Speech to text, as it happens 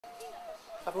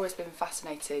I've always been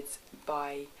fascinated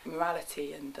by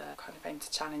morality and kind of aim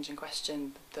to challenge and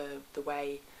question the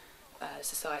way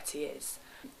society is.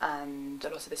 And a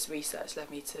lot of this research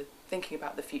led me to thinking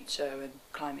about the future and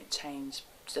climate change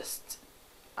just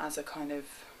as a kind of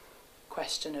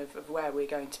question of where we're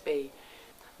going to be.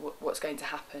 What's going to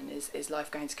happen? Is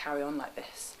life going to carry on like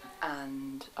this?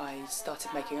 And I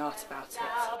started making art about it.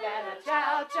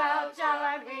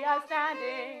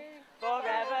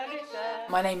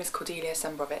 My name is Cordelia.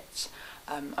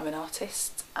 I'm an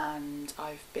artist, and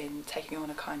I've been taking on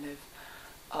a kind of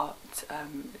art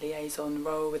liaison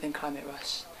role within Climate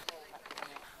Rush.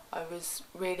 I was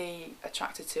really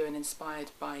attracted to and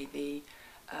inspired by the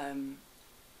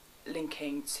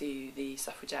linking to the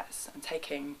suffragettes and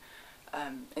taking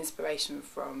inspiration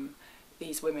from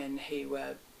these women who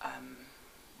were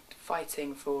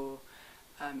fighting for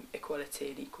equality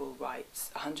and equal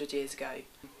rights 100 years ago.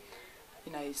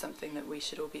 You know, something that we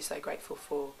should all be so grateful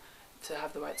for, to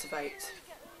have the right to vote.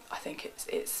 I think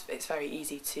it's very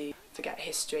easy to forget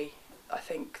history. I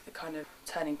think the kind of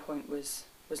turning point was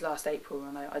last April,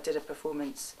 and I did a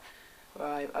performance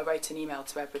where I wrote an email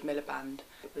to Edward Miliband.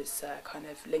 It was kind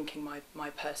of linking my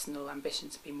personal ambition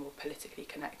to be more politically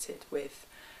connected with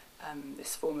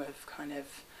this form of kind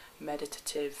of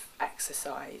meditative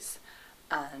exercise,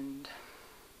 and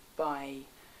by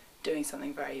doing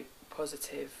something very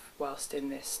positive whilst in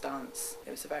this stance.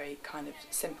 It was a very kind of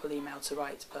simple email to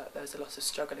write, but there was a lot of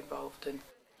struggle involved. And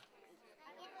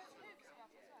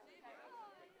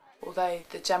although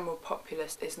the general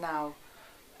populace is now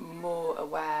more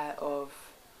aware of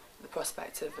the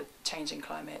prospect of a changing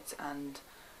climate, and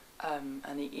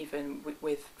even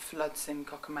with floods in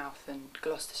Cockermouth and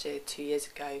Gloucestershire 2 years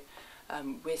ago,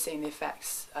 we're seeing the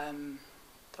effects on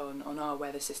our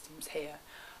weather systems here.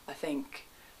 I think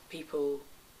people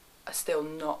are still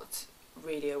not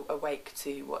really awake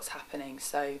to what's happening,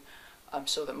 so I'm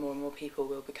sure that more and more people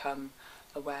will become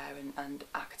aware and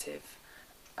active.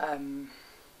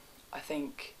 I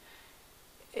think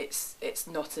it's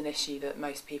not an issue that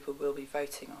most people will be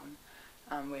voting on,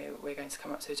 and we're going to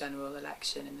come up to a general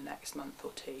election in the next month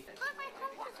or two.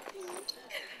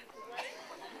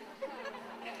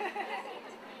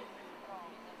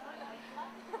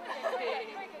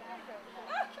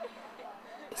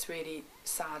 It's really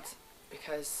sad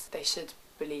because they should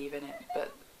believe in it,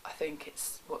 but I think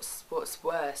it's what's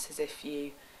worse is if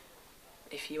you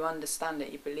understand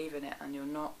it, you believe in it, and you're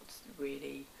not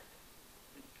really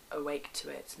awake to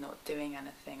it, not doing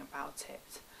anything about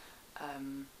it.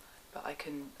 But I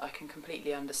can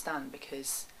completely understand,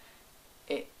 because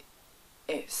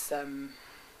it's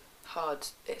hard.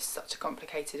 It's such a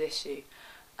complicated issue,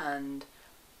 and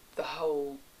the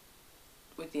whole,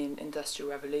 with the Industrial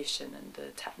Revolution and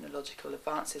the technological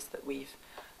advances that we've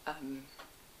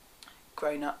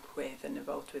grown up with and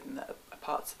evolved with, and that are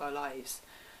parts of our lives,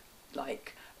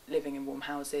 like living in warm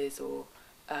houses, or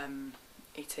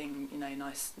eating, you know,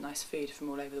 nice food from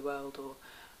all over the world, or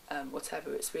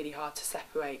whatever. It's really hard to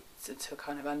separate, to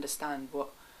kind of understand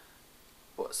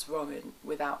what's wrong, and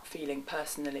without feeling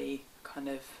personally kind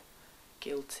of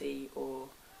guilty or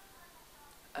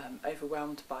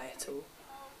overwhelmed by it all.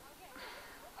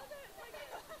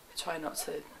 Try not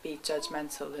to be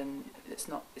judgmental, and it's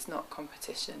not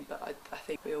competition, but I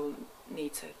think we all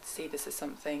need to see this as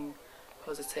something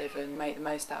positive and make the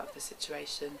most out of the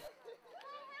situation.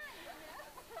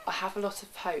 I have a lot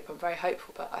of hope. I'm very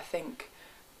hopeful, but I think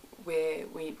we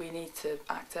need to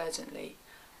act urgently,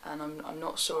 and I'm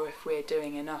not sure if we're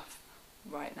doing enough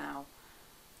right now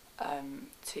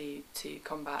to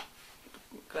combat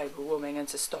global warming and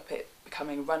to stop it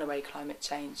becoming runaway climate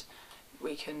change.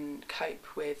 We can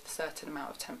cope with a certain amount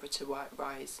of temperature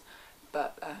rise,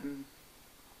 but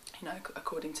you know,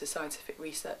 according to scientific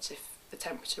research, if the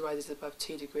temperature rises above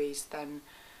 2 degrees, then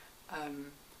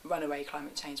runaway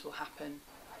climate change will happen.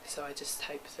 So I just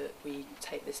hope that we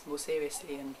take this more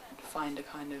seriously and find a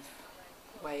kind of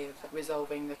way of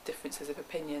resolving the differences of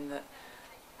opinion that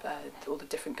all the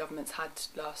different governments had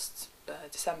last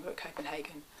December at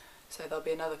Copenhagen. So there'll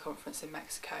be another conference in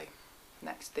Mexico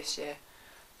this year,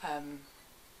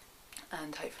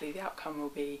 and hopefully the outcome will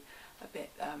be a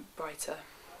bit brighter.